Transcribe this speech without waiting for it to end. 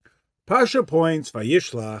Pasha points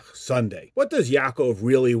Vayishlach Sunday. What does Yaakov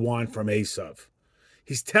really want from Esav?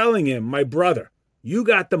 He's telling him, my brother, you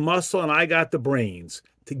got the muscle and I got the brains.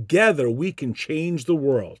 Together we can change the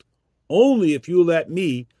world. Only if you let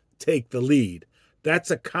me take the lead.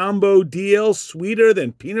 That's a combo deal sweeter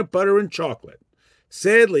than peanut butter and chocolate.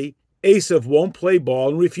 Sadly, Esav won't play ball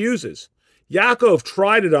and refuses. Yaakov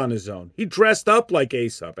tried it on his own. He dressed up like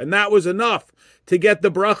Esav, and that was enough to get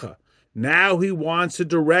the bracha. Now he wants to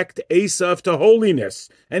direct Esav to holiness,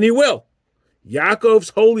 and he will. Yaakov's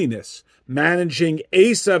holiness, managing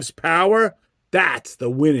Esav's power, that's the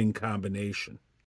winning combination.